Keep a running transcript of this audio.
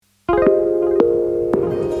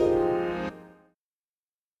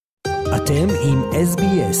אתם עם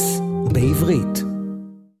SBS בעברית.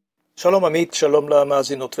 שלום עמית, שלום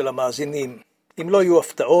למאזינות ולמאזינים. אם לא יהיו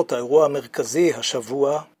הפתעות, האירוע המרכזי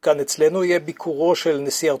השבוע כאן אצלנו יהיה ביקורו של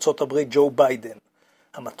נשיא ארצות הברית ג'ו ביידן.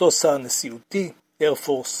 המטוס הנשיאותי,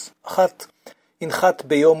 איירפורס 1, ינחת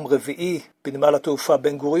ביום רביעי בנמל התעופה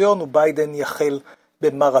בן גוריון, וביידן יחל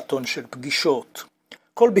במרתון של פגישות.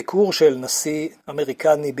 כל ביקור של נשיא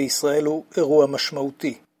אמריקני בישראל הוא אירוע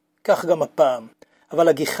משמעותי. כך גם הפעם. אבל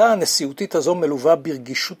הגיחה הנשיאותית הזו מלווה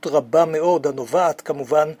ברגישות רבה מאוד, הנובעת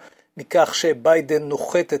כמובן מכך שביידן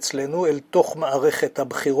נוחת אצלנו אל תוך מערכת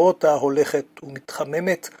הבחירות ההולכת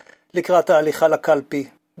ומתחממת לקראת ההליכה לקלפי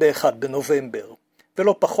ב-1 בנובמבר.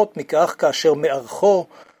 ולא פחות מכך כאשר מארחו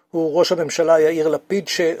הוא ראש הממשלה יאיר לפיד,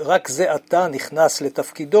 שרק זה עתה נכנס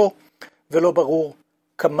לתפקידו ולא ברור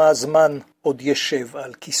כמה זמן עוד ישב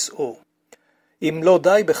על כיסאו. אם לא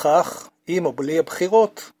די בכך, עם או בלי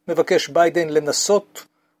הבחירות, מבקש ביידן לנסות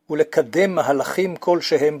ולקדם מהלכים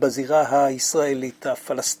כלשהם בזירה הישראלית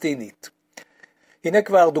הפלסטינית. הנה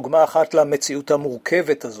כבר דוגמה אחת למציאות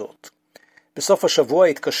המורכבת הזאת. בסוף השבוע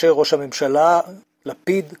התקשר ראש הממשלה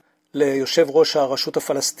לפיד ליושב ראש הרשות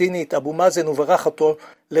הפלסטינית אבו מאזן וברך אותו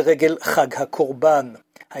לרגל חג הקורבן.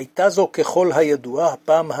 הייתה זו ככל הידוע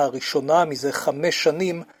הפעם הראשונה מזה 5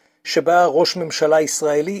 שנים שבה ראש ממשלה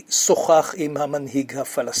ישראלי שוחח עם המנהיג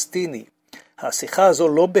הפלסטיני. השיחה הזו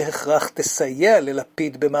לא בהכרח תסייע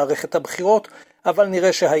ללפיד במערכת הבחירות, אבל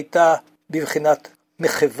נראה שהייתה בבחינת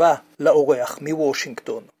מחווה לאורח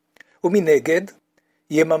מוושינגטון. ומנגד,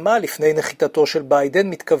 יממה לפני נחיתתו של ביידן,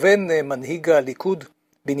 מתכוון מנהיג הליכוד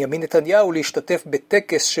בנימין נתניהו להשתתף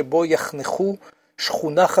בטקס שבו יחנכו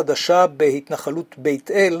שכונה חדשה בהתנחלות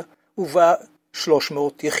בית אל, ובה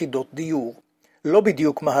 300 יחידות דיור. לא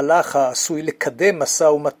בדיוק מהלך העשוי לקדם משא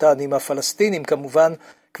ומתן עם הפלסטינים, כמובן,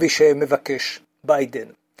 כפי שמבקש ביידן.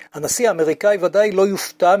 הנשיא האמריקאי ודאי לא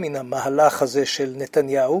יופתע מן המהלך הזה של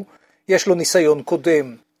נתניהו. יש לו ניסיון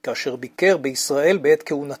קודם, כאשר ביקר בישראל בעת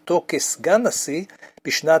כהונתו כסגן נשיא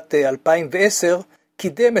בשנת 2010,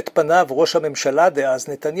 קידם את פניו ראש הממשלה דאז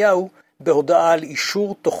נתניהו בהודעה על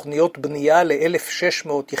אישור תוכניות בנייה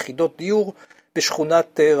ל-1,600 יחידות דיור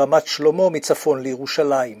בשכונת רמת שלמה מצפון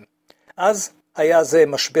לירושלים. אז היה זה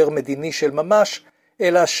משבר מדיני של ממש,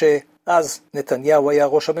 אלא שאז נתניהו היה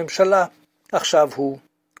ראש הממשלה, עכשיו הוא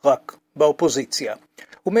רק באופוזיציה.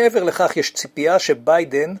 ומעבר לכך יש ציפייה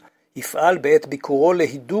שביידן יפעל בעת ביקורו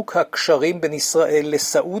להידוק הקשרים בין ישראל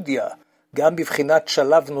לסעודיה, גם בבחינת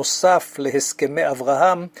שלב נוסף להסכמי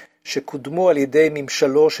אברהם שקודמו על ידי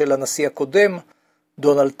ממשלו של הנשיא הקודם,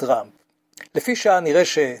 דונלד טראמפ. לפי שעה נראה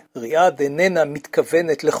שריאד איננה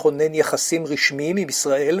מתכוונת לכונן יחסים רשמיים עם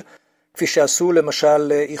ישראל, כפי שעשו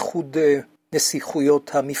למשל איחוד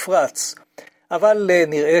נסיכויות המפרץ. אבל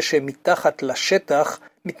נראה שמתחת לשטח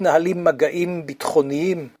מתנהלים מגעים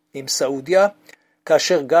ביטחוניים עם סעודיה,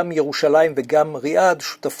 כאשר גם ירושלים וגם ריאד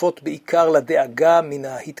שותפות בעיקר לדאגה מן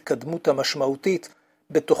ההתקדמות המשמעותית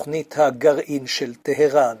בתוכנית הגרעין של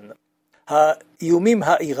טהרן. האיומים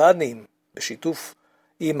האיראניים בשיתוף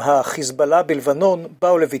עם החיזבאללה בלבנון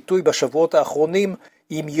באו לביטוי בשבועות האחרונים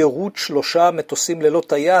עם יירוט 3 מטוסים ללא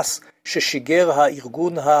טייס ששיגר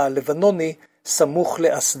הארגון הלבנוני סמוך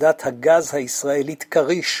לאסדת הגז הישראלית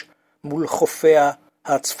קריש מול חופיה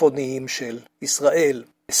הצפוניים של ישראל.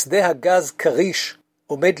 שדה הגז קריש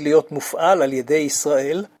עומד להיות מופעל על ידי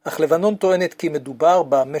ישראל, אך לבנון טוענת כי מדובר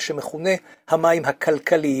במה שמכונה המים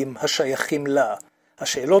הכלכליים השייכים לה.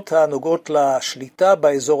 השאלות הנוגעות לשליטה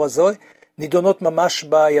באזור הזה נידונות ממש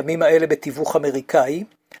בימים האלה בתיווך אמריקאי,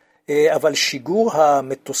 אבל שיגור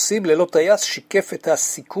המטוסים ללא טייס שיקף את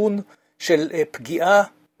הסיכון של פגיעה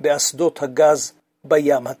באסדות הגז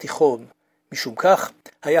בים התיכון. משום כך,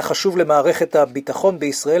 היה חשוב למערכת הביטחון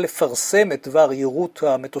בישראל לפרסם את דבר יירוט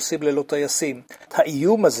המטוסים ללא טייסים.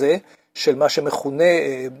 האיום הזה של מה שמכונה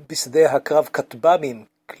בשדה הקרב כטב"מים,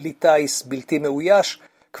 כלי טייס בלתי מאויש,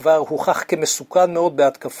 כבר הוכח כמסוכן מאוד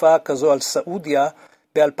בהתקפה כזו על סעודיה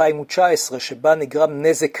ב-2019, שבה נגרם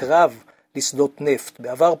נזק רב לשדות נפט.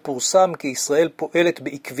 בעבר פורסם כי ישראל פועלת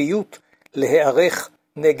בעקביות להיערך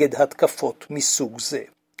נגד התקפות מסוג זה.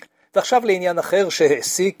 ועכשיו לעניין אחר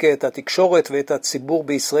שהעסיק את התקשורת ואת הציבור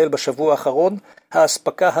בישראל בשבוע האחרון,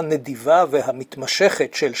 האספקה הנדיבה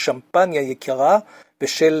והמתמשכת של שמפניה יקרה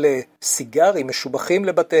ושל סיגרים משובחים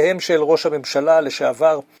לבתיהם של ראש הממשלה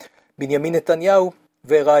לשעבר בנימין נתניהו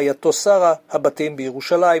ורעייתו שרה, הבתים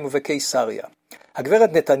בירושלים ובקיסריה.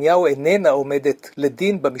 הגברת נתניהו איננה עומדת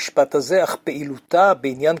לדין במשפט הזה, אך פעילותה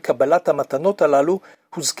בעניין קבלת המתנות הללו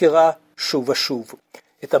הוזכרה שוב ושוב.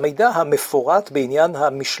 את המידע המפורט בעניין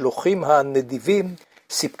המשלוחים הנדיבים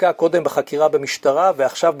סיפקה קודם בחקירה במשטרה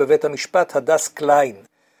ועכשיו בבית המשפט הדס קליין.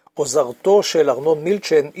 עוזרתו של ארנון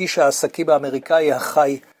מילצ'ן, איש העסקים האמריקאי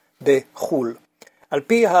החי בחול. על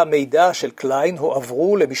פי המידע של קליין,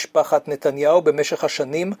 הועברו למשפחת נתניהו במשך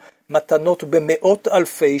השנים מתנות במאות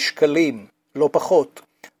אלפי שקלים, לא פחות.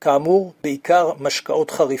 כאמור, בעיקר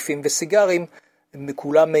משקאות חריפים וסיגרים,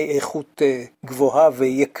 כולם מאיכות גבוהה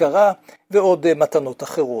ויקרה, ועוד מתנות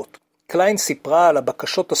אחרות. קליין סיפרה על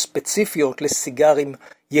הבקשות הספציפיות לסיגרים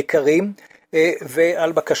יקרים,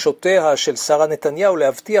 ועל בקשותיה של שרה נתניהו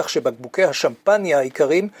להבטיח שבקבוקי השמפניה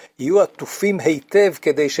העיקרים יהיו עטופים היטב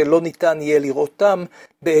כדי שלא ניתן יהיה לראותם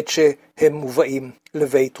בעת שהם מובאים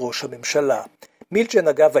לבית ראש הממשלה. מילצ'ן,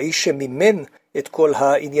 אגב, האיש שמימן את כל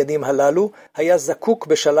העניינים הללו, היה זקוק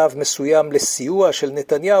בשלב מסוים לסיוע של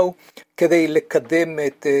נתניהו כדי לקדם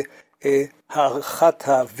את הערכת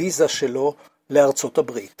הוויזה שלו לארצות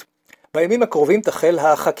הברית. בימים הקרובים תחל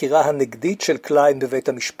החקירה הנגדית של קליין בבית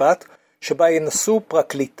המשפט, שבה ינסו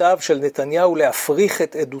פרקליטיו של נתניהו להפריך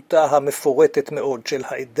את עדותה המפורטת מאוד של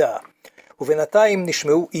העדה. ובינתיים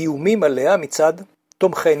נשמעו איומים עליה מצד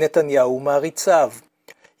תומכי נתניהו ומעריציו.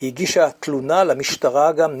 היא הגישה תלונה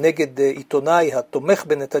למשטרה גם נגד עיתונאי התומך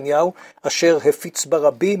בנתניהו, אשר הפיץ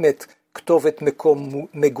ברבים את כתובת מקום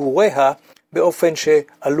מגוריה, באופן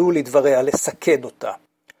שעלול לדבריה לסכן אותה.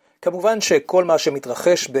 כמובן שכל מה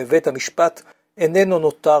שמתרחש בבית המשפט איננו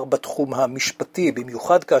נותר בתחום המשפטי,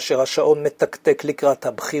 במיוחד כאשר השעון מתקתק לקראת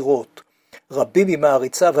הבחירות. רבים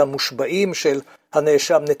ממעריציו המושבעים של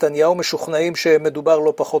הנאשם נתניהו משוכנעים שמדובר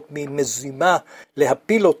לא פחות ממזימה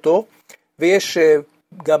להפיל אותו, ויש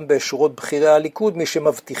גם בשורות בכירי הליכוד מי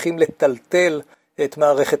שמבטיחים לטלטל את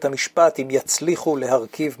מערכת המשפט אם יצליחו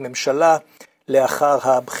להרכיב ממשלה לאחר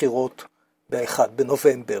הבחירות ב-1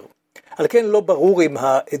 בנובמבר. על כן לא ברור אם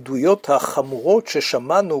העדויות החמורות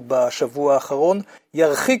ששמענו בשבוע האחרון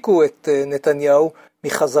ירחיקו את נתניהו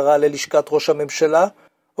מחזרה ללשכת ראש הממשלה,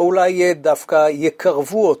 או אולי דווקא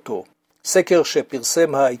יקרבו אותו. סקר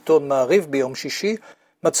שפרסם העיתון מעריב ביום שישי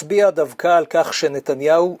מצביע דווקא על כך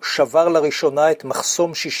שנתניהו שבר לראשונה את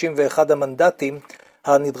מחסום 61 המנדטים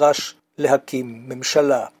הנדרש להקים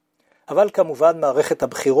ממשלה. אבל כמובן מערכת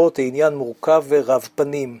הבחירות היא עניין מורכב ורב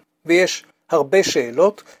פנים, ויש הרבה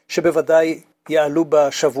שאלות שבוודאי יעלו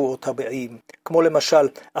בשבועות הבאים, כמו למשל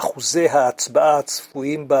אחוזי ההצבעה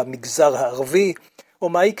הצפויים במגזר הערבי, או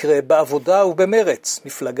מה יקרה בעבודה ובמרץ,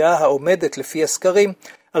 מפלגה העומדת לפי הסקרים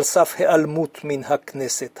על סף העלמות מן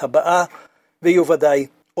הכנסת הבאה, ויהיו ודאי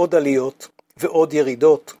עוד עליות ועוד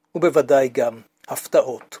ירידות, ובוודאי גם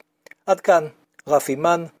הפתעות. עד כאן רפי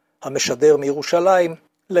מן, המשדר מירושלים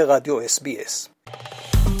לרדיו SBS.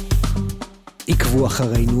 עקבו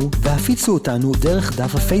אחרינו והפיצו אותנו דרך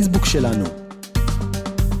דף הפייסבוק שלנו.